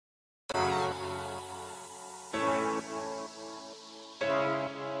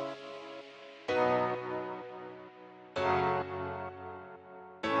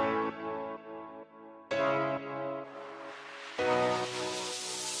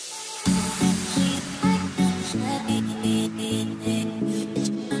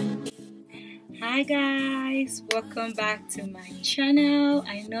Hi guys, welcome back to my channel.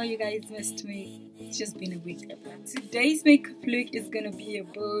 I know you guys missed me. It's just been a week. But today's makeup look is gonna be a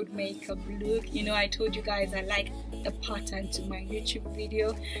bold makeup look. You know, I told you guys I like a pattern to my YouTube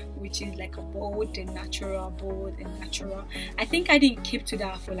video, which is like a bold and natural, bold and natural. I think I didn't keep to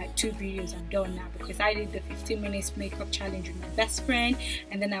that for like 2 videos I've done now, because I did the 15 minutes makeup challenge with my best friend,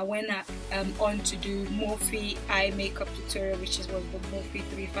 and then I went on to do MORPHE eye makeup tutorial, which was the MORPHE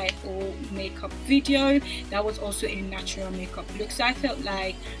 350 makeup video. That was also a natural makeup look. So I felt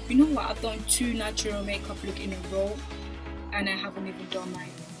like, you know what, I've done 2 natural makeup look in a row and I haven't even done my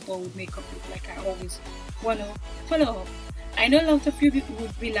bold makeup look like I always want to follow up. I know a lot of you people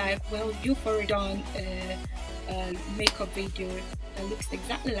would be like, well, you've already done a makeup video that looks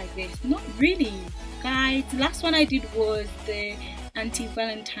exactly like this. Not really, guys. The last one I did was the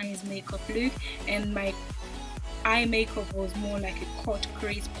anti-Valentine's makeup look, and my eye makeup was more like a cut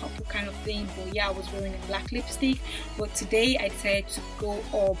crease purple kind of thing, but yeah, I was wearing a black lipstick. But today I decided to go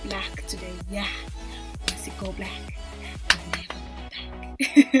all black today. Yeah, once you go black, I'll never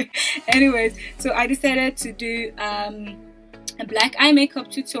go back. Anyways, so I decided to do a black eye makeup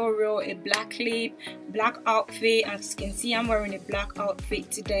tutorial, a black lip, black outfit. As you can see, I'm wearing a black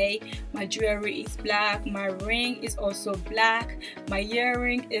outfit today. My jewelry is black, my ring is also black, my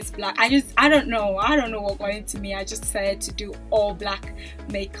earring is black. I don't know what went into me. I just decided to do all black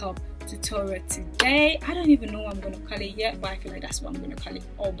makeup tutorial today. I don't even know what I'm gonna call it yet, but I feel like that's what I'm gonna call it,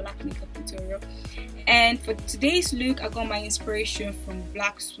 all black makeup tutorial. And for today's look, I got my inspiration from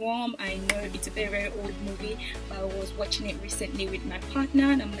Black Swan. I know it's a very old movie, but I was watching it recently with my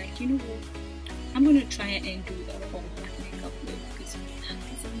partner, and I'm like, you know what, I'm gonna try and do the all black makeup look because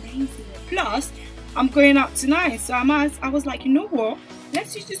it's amazing. Plus, I'm going out tonight, so I was like, you know what,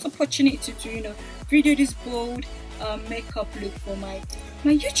 let's use this opportunity to you know, video this bold makeup look for my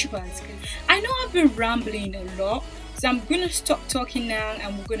YouTubers, because I know I've been rambling a lot. So I'm gonna stop talking now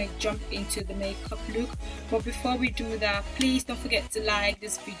and we're gonna jump into the makeup look. But before we do that, please don't forget to like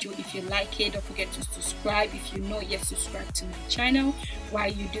this video if you like it. Don't forget to subscribe if you're not yet subscribed to my channel.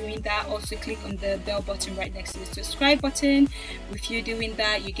 While you're doing that, also click on the bell button right next to the subscribe button. If you're doing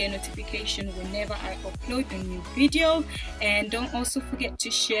that, you get notification whenever I upload a new video. And don't also forget to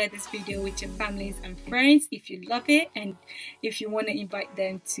share this video with your families and friends if you love it, and if you want to invite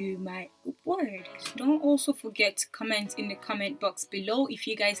them to my board. Don't also forget to comment in the comment box below if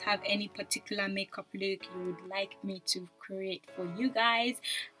you guys have any particular makeup look you would like me to create for you guys.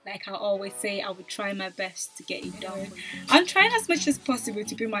 Like I always say, I will try my best to get it done. I'm trying as much as possible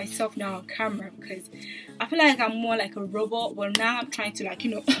to be myself now on camera, because I feel like I'm more like a robot. Well, now I'm trying to, like,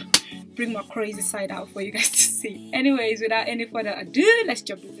 you know, bring my crazy side out for you guys to see. Anyways, without any further ado, let's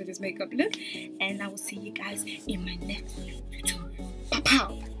jump into this makeup look, and I will see you guys in my next tutorial.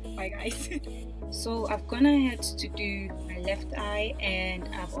 Pow! Bye guys. So I've gone ahead to do my left eye, and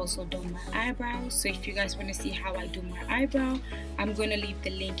I've also done my eyebrows. So if you guys want to see how I do my eyebrow, I'm going to leave the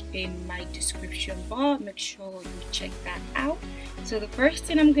link in my description bar. Make sure you check that out. So the first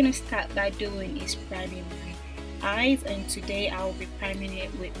thing I'm going to start by doing is priming my eyes, and today I will be priming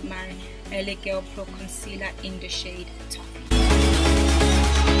it with my LA Girl Pro Concealer in the shade Toffee.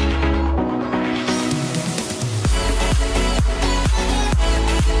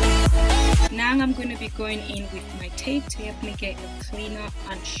 Now I'm going to be going in with my tape to help me get a cleaner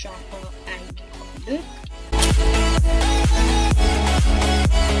and sharper eye makeup look.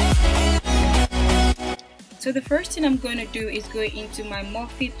 So the first thing I'm going to do is go into my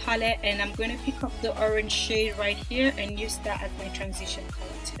MORPHE palette, and I'm going to pick up the orange shade right here and use that as my transition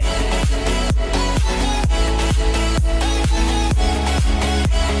color today.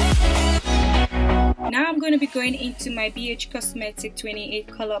 Now I'm going to be going into my BH Cosmetic 28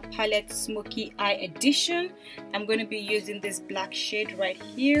 color palette Smokey Eye Edition. I'm going to be using this black shade right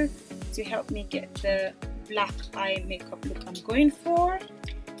here to help me get the black eye makeup look I'm going for.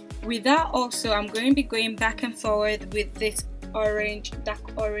 With that also, I'm going to be going back and forward with this orange,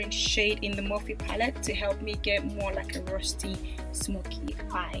 dark orange shade in the MORPHE palette to help me get more like a rusty smoky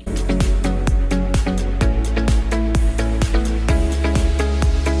eye.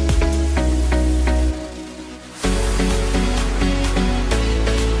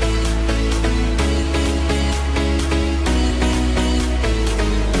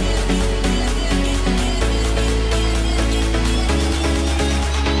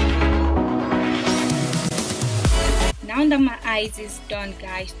 Now that my eyes is done,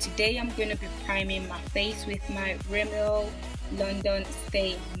 guys, today I'm going to be priming my face with my Rimmel London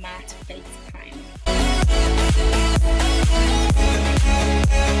Stay Matte Face Primer.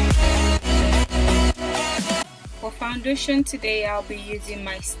 For foundation today, I'll be using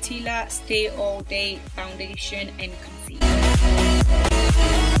my Stila Stay All Day foundation and concealer.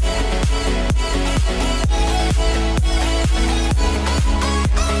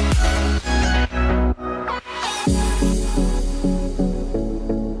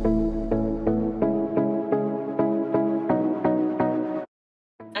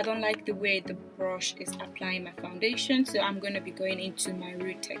 I don't like the way the brush is applying my foundation, so I'm going to be going into my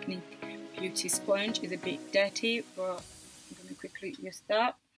Root Technique beauty sponge. It's a bit dirty, but I'm going to quickly use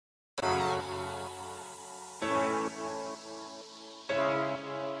that.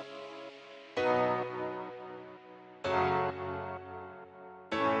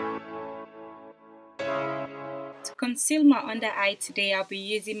 To conceal my under eye today, I'll be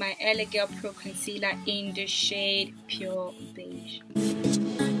using my LA Girl Pro Concealer in the shade Pure Beige.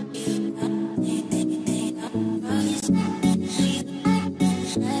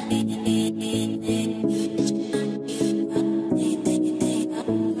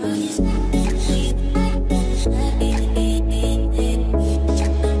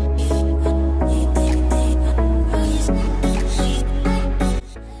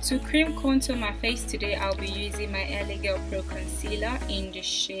 To cream contour my face today, I'll be using my LA Girl Pro Concealer in the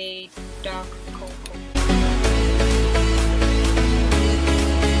shade Dark Cocoa.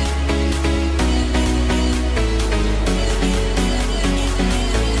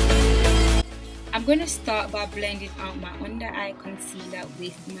 I'm going to start by blending out my under eye concealer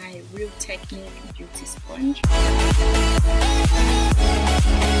with my Real Technique beauty sponge.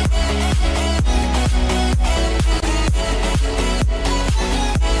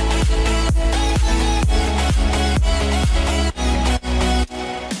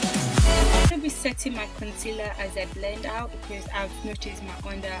 Setting my concealer as I blend out, because I've noticed my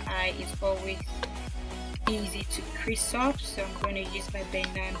under eye is always easy to crease up, so I'm going to use my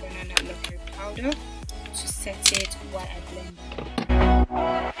Banana Luxury powder to set it while I blend.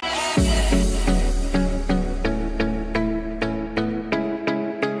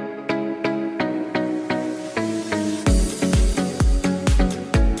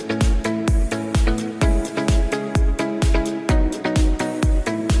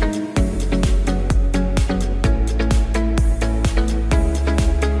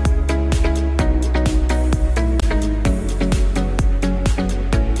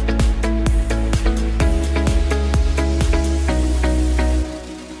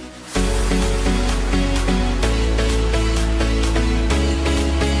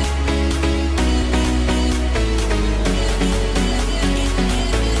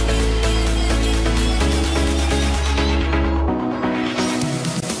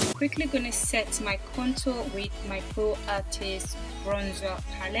 Quickly gonna set my contour with my Pro Artist bronzer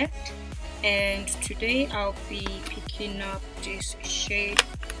palette, and today I'll be picking up this shade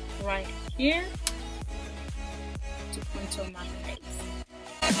right here to contour my face.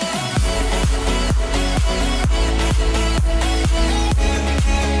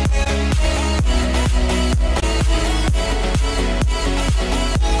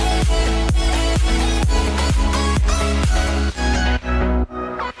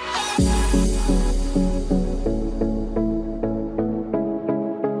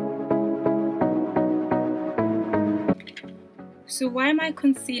 So while my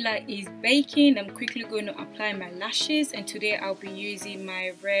concealer is baking, I'm quickly going to apply my lashes, and today I'll be using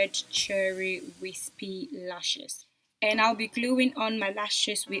my Red Cherry Wispy lashes. And I'll be gluing on my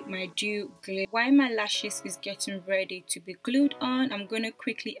lashes with my Dew Glue. While my lashes is getting ready to be glued on, I'm going to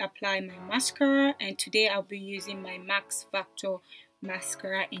quickly apply my mascara, and today I'll be using my Max Factor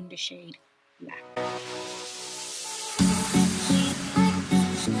mascara in the shade Black.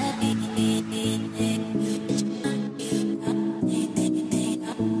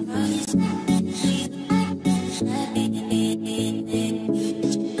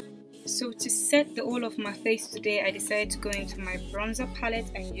 So to set the whole of my face today, I decided to go into my bronzer palette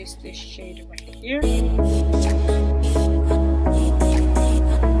and use this shade right here.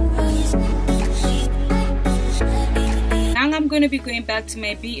 Now I'm going to be going back to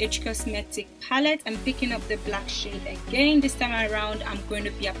my BH Cosmetic palette and picking up the black shade again. This time around, I'm going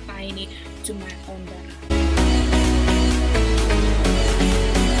to be applying it to my under eye.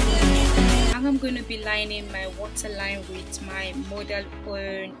 I'm going to be lining my waterline with my Model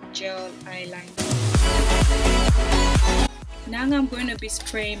Own Gel Eyeliner. Now I'm going to be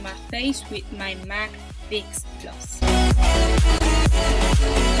spraying my face with my MAC Fix Plus.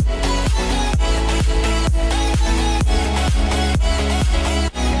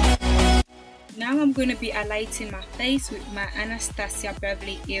 Now I'm going to be highlighting my face with my Anastasia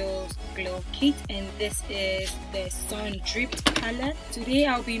Beverly Hills Glow Kit, and this is the Sun Dripped palette. Today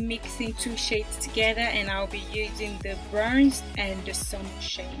I'll be mixing two shades together, and I'll be using the Bronze and the Sun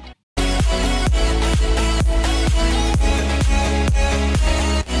shade.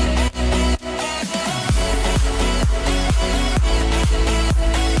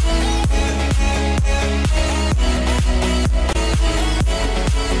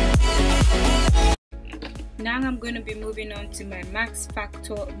 Now I'm going to be moving on to my Max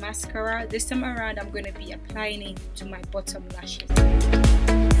Factor mascara. This time around I'm going to be applying it to my bottom lashes.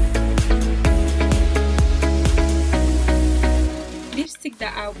 Lipstick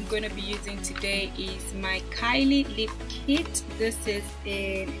that I'm going to be using today is my Kylie lip kit. This is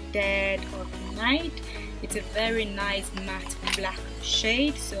in Dead of Night. It's a very nice matte black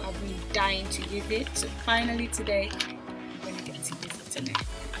shade, so I've been dying to use it. So finally today I'm going to get to use it today.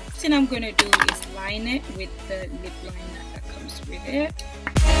 Thing I'm gonna do is line it with the lip liner that comes with it.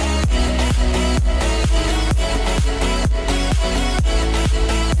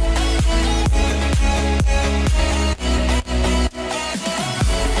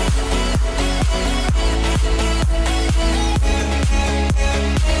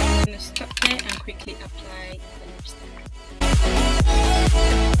 I'm gonna stop there and quickly apply the lipstick.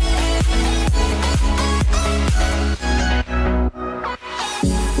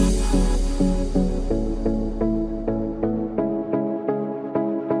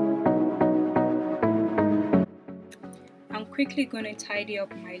 Quickly going to tidy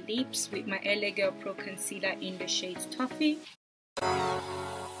up my lips with my LA Girl Pro concealer in the shade Toffee. Now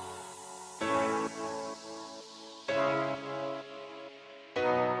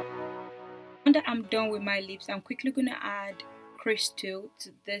that I'm done with my lips, I'm quickly going to add crystal to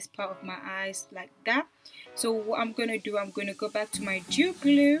this part of my eyes like that. So what I'm going to do, I'm going to go back to my dew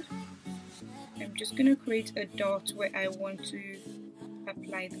glue. I'm just going to create a dot where I want to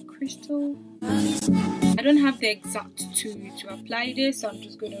apply the crystal. I don't have the exact tool to apply this, so I'm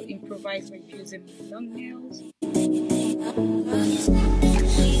just going to improvise by using my long nails.